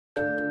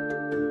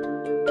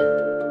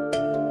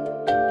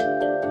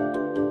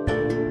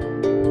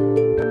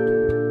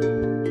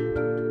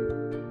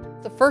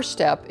first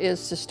step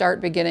is to start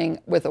beginning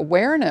with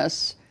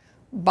awareness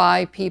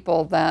by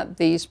people that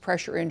these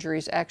pressure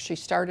injuries actually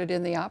started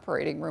in the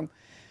operating room.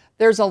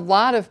 There's a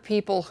lot of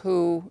people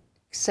who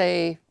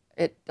say,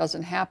 it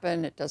doesn't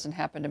happen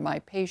to my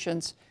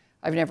patients,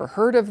 I've never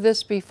heard of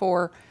this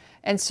before.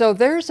 And so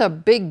there's a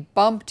big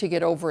bump to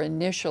get over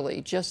initially,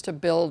 just to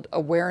build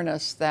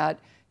awareness that,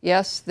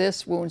 yes,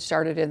 this wound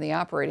started in the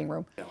operating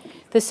room.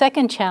 The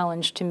second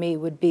challenge to me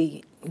would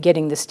be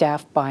getting the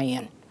staff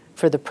buy-in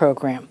for the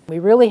program. We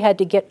really had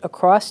to get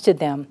across to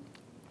them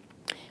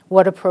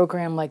what a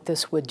program like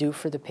this would do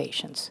for the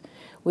patients.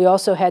 We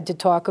also had to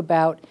talk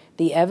about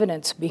the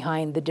evidence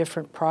behind the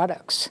different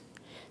products.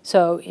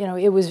 So, you know,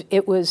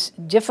 it was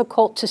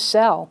difficult to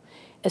sell,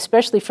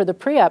 especially for the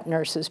pre-op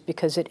nurses,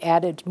 because it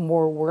added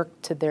more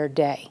work to their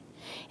day.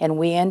 And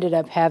we ended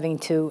up having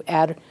to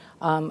add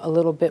a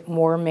little bit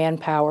more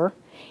manpower,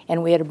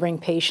 and we had to bring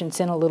patients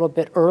in a little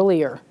bit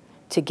earlier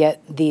to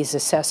get these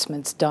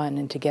assessments done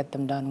and to get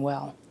them done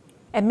well.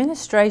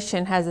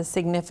 Administration has a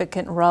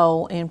significant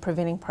role in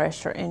preventing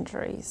pressure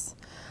injuries.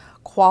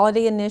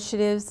 Quality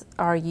initiatives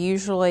are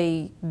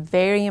usually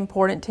very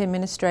important to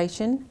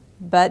administration,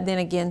 but then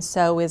again,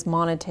 so is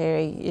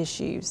monetary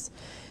issues.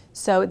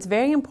 So it's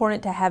very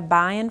important to have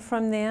buy-in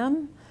from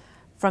them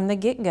from the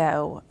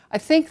get-go. I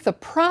think the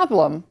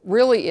problem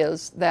really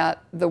is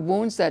that the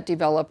wounds that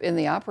develop in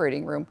the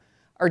operating room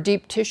are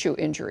deep tissue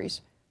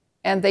injuries,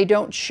 and they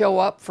don't show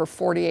up for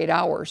 48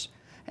 hours.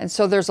 And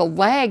so there's a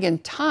lag in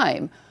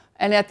time,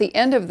 and at the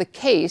end of the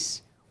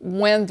case,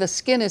 when the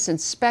skin is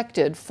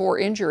inspected for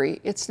injury,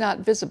 it's not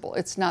visible,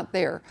 it's not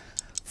there.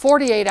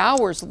 48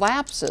 hours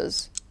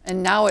lapses,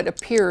 and now it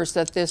appears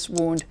that this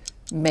wound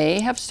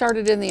may have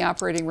started in the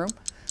operating room,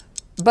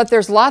 but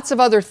there's lots of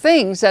other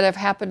things that have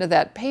happened to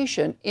that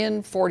patient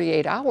in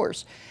 48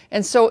 hours.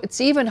 And so it's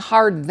even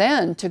hard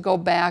then to go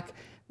back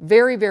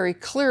very, very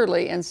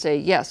clearly and say,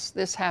 yes,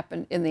 this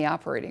happened in the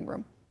operating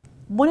room.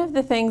 One of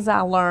the things I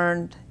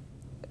learned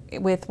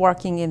with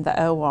working in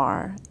the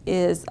OR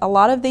is a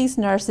lot of these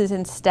nurses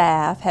and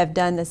staff have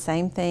done the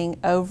same thing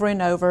over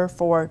and over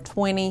for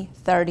 20,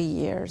 30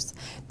 years.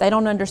 They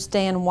don't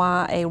understand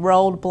why a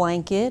rolled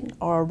blanket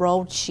or a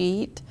rolled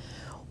sheet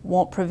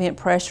won't prevent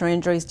pressure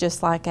injuries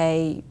just like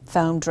a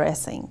foam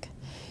dressing.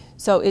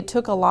 So it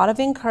took a lot of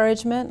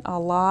encouragement, a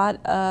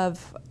lot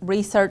of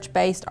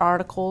research-based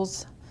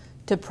articles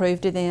to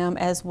prove to them,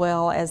 as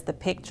well as the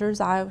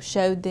pictures I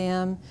showed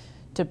them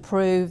to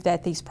prove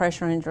that these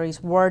pressure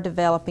injuries were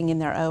developing in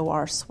their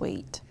OR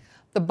suite.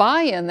 The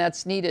buy-in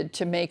that's needed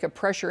to make a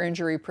pressure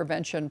injury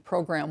prevention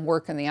program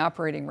work in the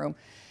operating room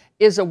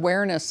is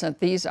awareness that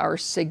these are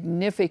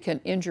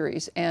significant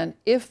injuries, and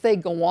if they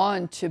go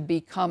on to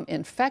become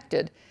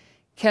infected,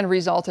 can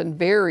result in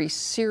very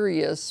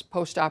serious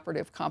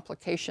postoperative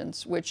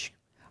complications, which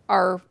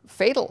are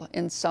fatal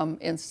in some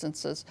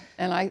instances.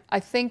 And I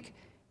think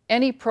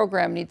any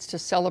program needs to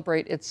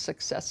celebrate its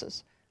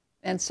successes.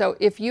 And so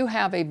if you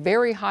have a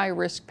very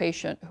high-risk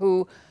patient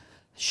who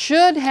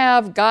should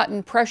have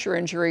gotten pressure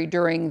injury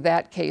during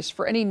that case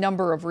for any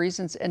number of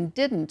reasons and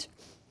didn't,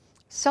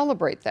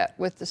 celebrate that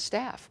with the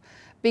staff.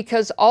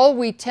 Because all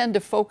we tend to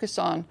focus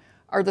on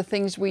are the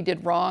things we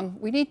did wrong.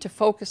 We need to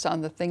focus on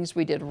the things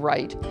we did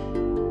right.